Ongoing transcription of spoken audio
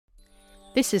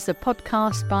This is a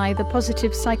podcast by the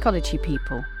Positive Psychology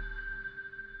People.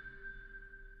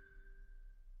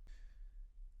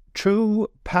 True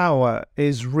power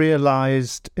is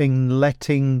realized in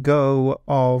letting go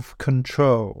of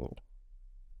control.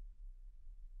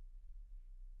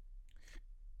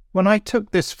 When I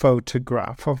took this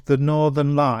photograph of the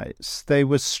Northern Lights, they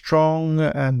were strong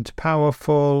and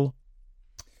powerful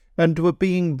and were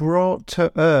being brought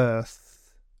to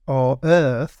earth, or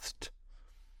earthed,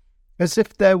 as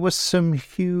if there was some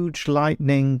huge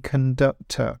lightning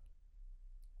conductor.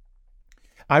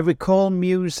 I recall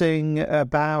musing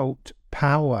about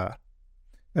power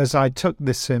as I took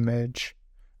this image,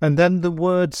 and then the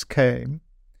words came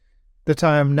that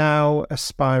I am now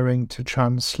aspiring to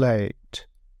translate.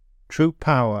 True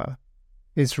power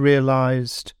is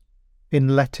realized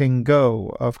in letting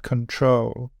go of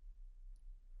control.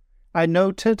 I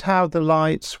noted how the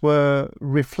lights were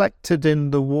reflected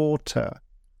in the water,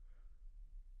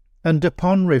 and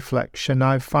upon reflection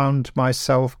I found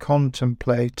myself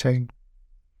contemplating,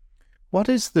 what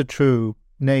is the true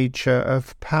nature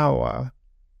of power,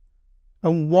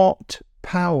 and what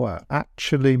power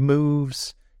actually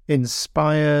moves,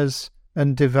 inspires,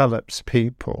 and develops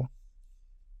people?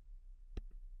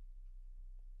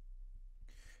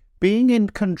 Being in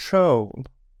control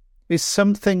is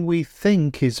something we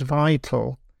think is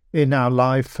vital in our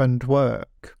life and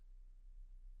work.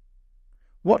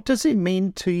 What does it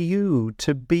mean to you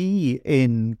to be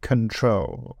in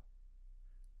control?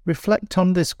 Reflect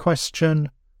on this question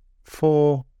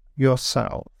for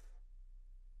yourself.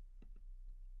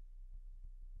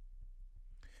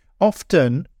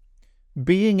 Often,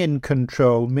 being in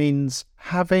control means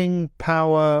having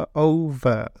power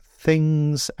over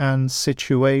things and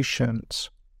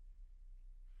situations,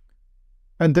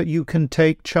 and that you can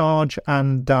take charge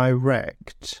and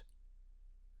direct.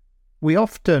 We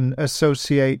often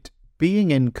associate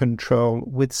being in control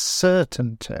with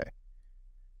certainty.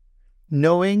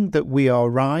 Knowing that we are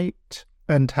right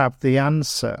and have the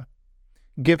answer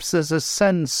gives us a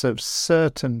sense of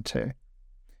certainty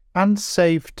and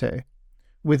safety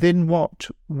within what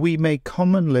we may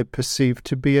commonly perceive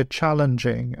to be a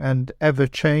challenging and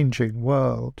ever-changing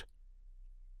world.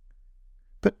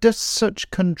 But does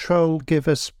such control give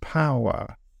us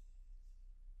power?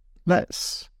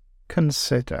 Let's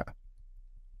consider.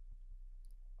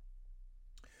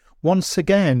 Once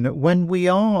again, when we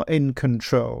are in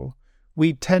control,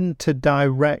 we tend to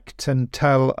direct and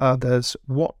tell others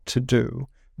what to do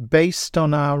based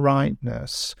on our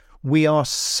rightness. We are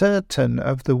certain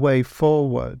of the way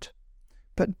forward.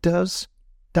 But does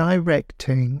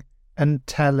directing and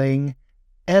telling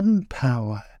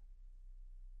empower?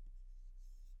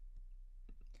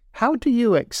 How do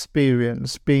you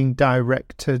experience being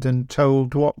directed and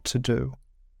told what to do?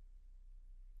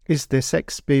 Is this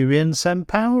experience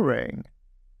empowering?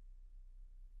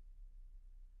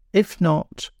 If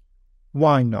not,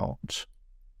 why not?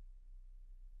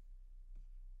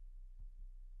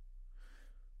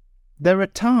 There are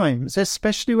times,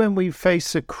 especially when we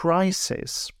face a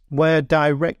crisis, where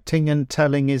directing and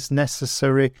telling is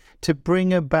necessary to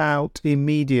bring about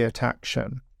immediate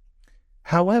action.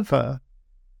 However,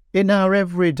 in our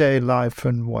everyday life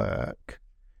and work,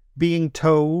 being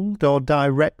told or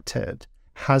directed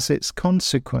has its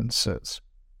consequences.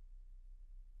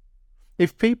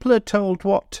 If people are told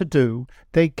what to do,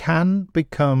 they can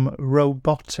become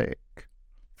robotic,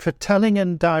 for telling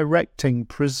and directing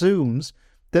presumes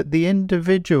that the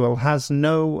individual has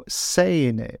no say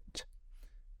in it,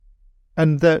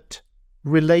 and that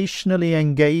relationally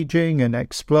engaging and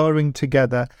exploring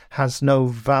together has no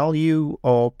value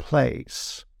or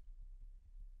place.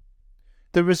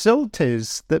 The result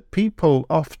is that people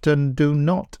often do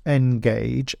not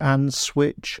engage and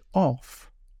switch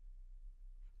off.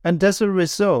 And as a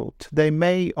result, they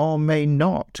may or may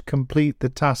not complete the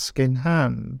task in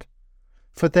hand,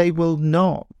 for they will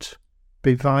not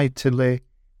be vitally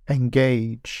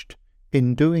engaged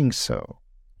in doing so.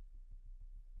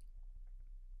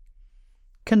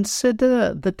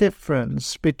 Consider the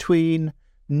difference between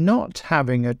not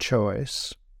having a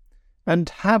choice and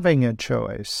having a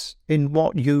choice in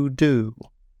what you do.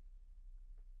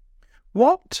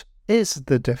 What is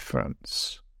the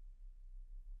difference?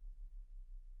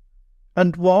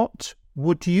 And what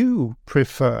would you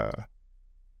prefer?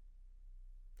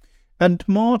 And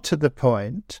more to the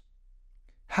point,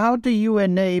 how do you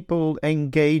enable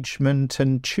engagement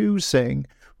and choosing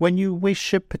when you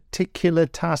wish a particular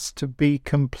task to be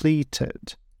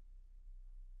completed?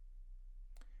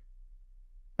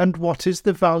 And what is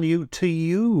the value to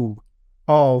you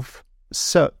of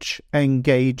such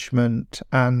engagement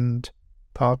and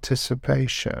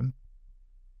participation?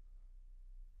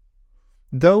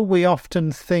 Though we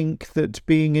often think that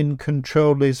being in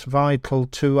control is vital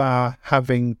to our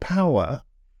having power,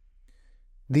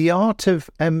 the art of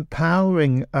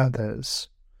empowering others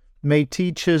may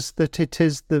teach us that it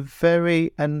is the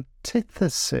very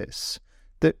antithesis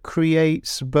that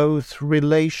creates both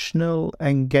relational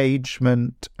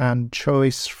engagement and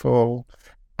choiceful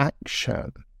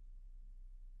action.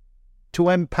 To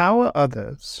empower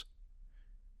others,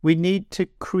 we need to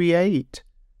create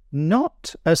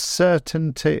not a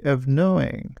certainty of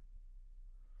knowing,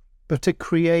 but a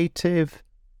creative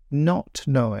not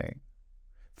knowing.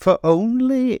 For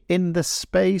only in the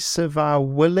space of our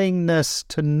willingness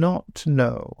to not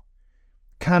know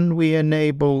can we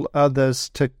enable others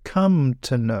to come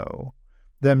to know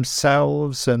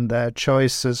themselves and their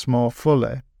choices more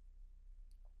fully.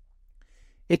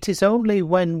 It is only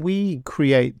when we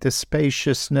create the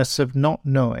spaciousness of not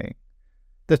knowing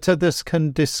that others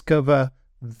can discover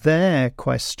their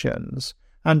questions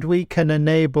and we can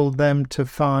enable them to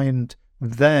find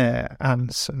their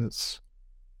answers.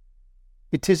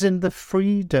 It is in the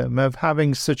freedom of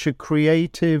having such a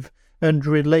creative and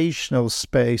relational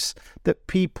space that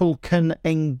people can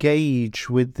engage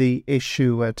with the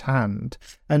issue at hand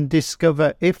and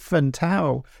discover if and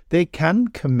how they can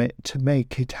commit to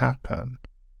make it happen.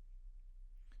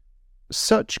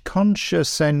 Such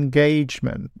conscious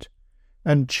engagement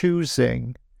and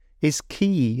choosing is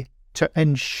key to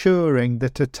ensuring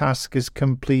that a task is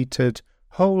completed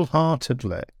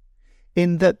wholeheartedly,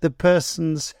 in that the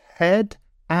person's head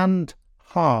and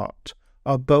heart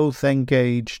are both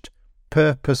engaged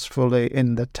purposefully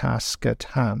in the task at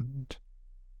hand.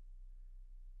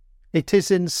 It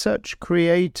is in such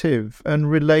creative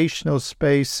and relational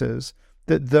spaces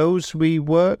that those we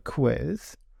work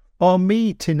with or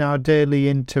meet in our daily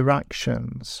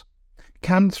interactions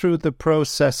can, through the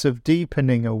process of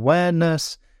deepening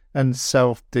awareness and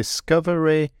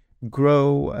self-discovery,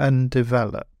 grow and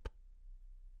develop.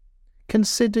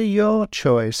 Consider your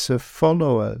choice of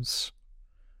followers,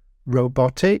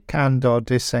 robotic and or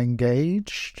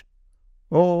disengaged,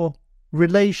 or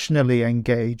relationally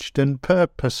engaged and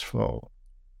purposeful.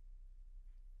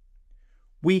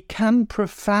 We can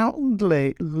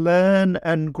profoundly learn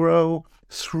and grow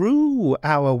through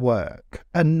our work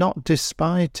and not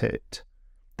despite it.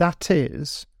 That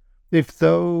is, if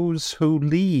those who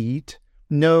lead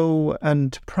know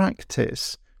and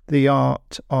practice the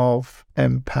art of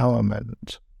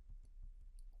empowerment.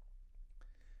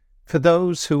 For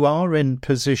those who are in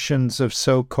positions of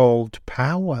so-called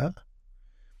power,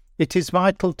 it is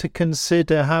vital to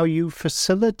consider how you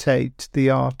facilitate the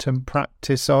art and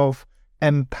practice of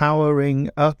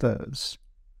empowering others.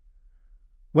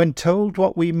 When told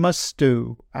what we must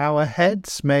do, our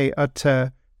heads may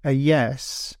utter a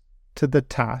yes to the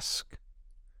task,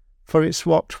 for it's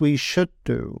what we should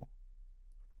do,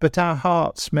 but our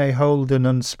hearts may hold an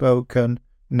unspoken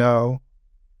no.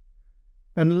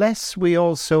 Unless we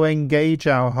also engage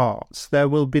our hearts, there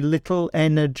will be little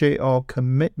energy or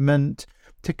commitment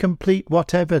to complete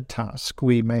whatever task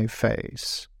we may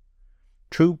face.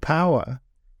 True power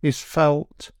is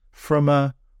felt from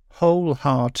a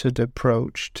wholehearted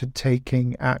approach to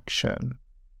taking action.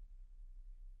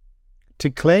 To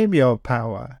claim your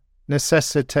power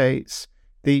necessitates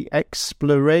the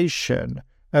exploration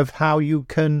of how you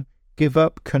can give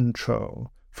up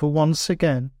control, for once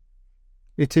again,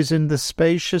 it is in the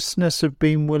spaciousness of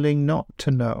being willing not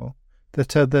to know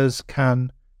that others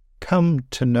can come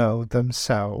to know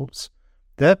themselves,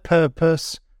 their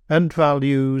purpose and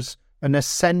values, and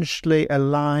essentially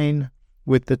align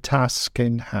with the task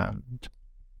in hand.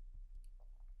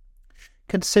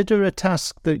 Consider a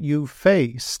task that you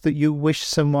face that you wish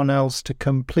someone else to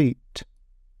complete.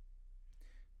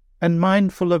 And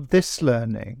mindful of this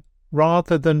learning,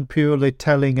 rather than purely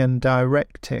telling and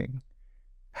directing,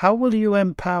 how will you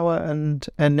empower and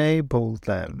enable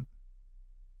them?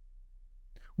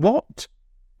 What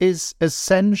is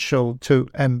essential to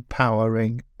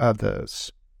empowering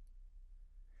others?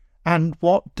 And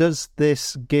what does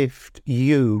this gift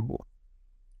you?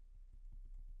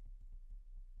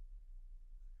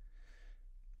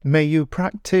 May you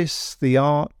practice the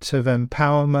art of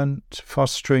empowerment,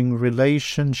 fostering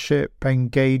relationship,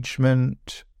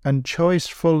 engagement, and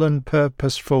choiceful and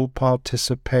purposeful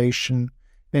participation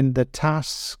in the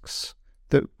tasks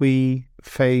that we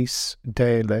face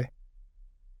daily.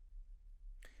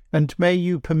 And may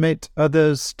you permit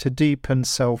others to deepen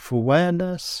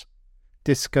self-awareness,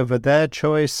 discover their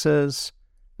choices,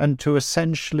 and to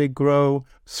essentially grow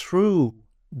through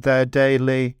their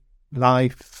daily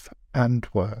life and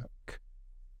work.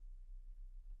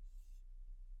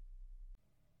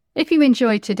 If you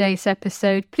enjoyed today's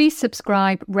episode, please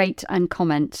subscribe, rate and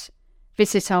comment.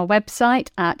 Visit our website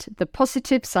at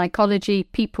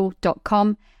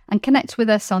thepositivepsychologypeople.com and connect with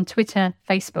us on Twitter,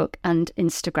 Facebook and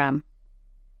Instagram.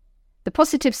 The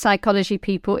Positive Psychology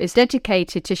People is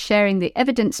dedicated to sharing the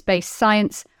evidence-based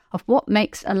science of what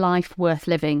makes a life worth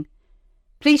living.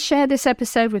 Please share this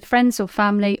episode with friends or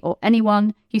family or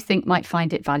anyone you think might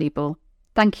find it valuable.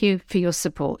 Thank you for your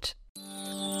support.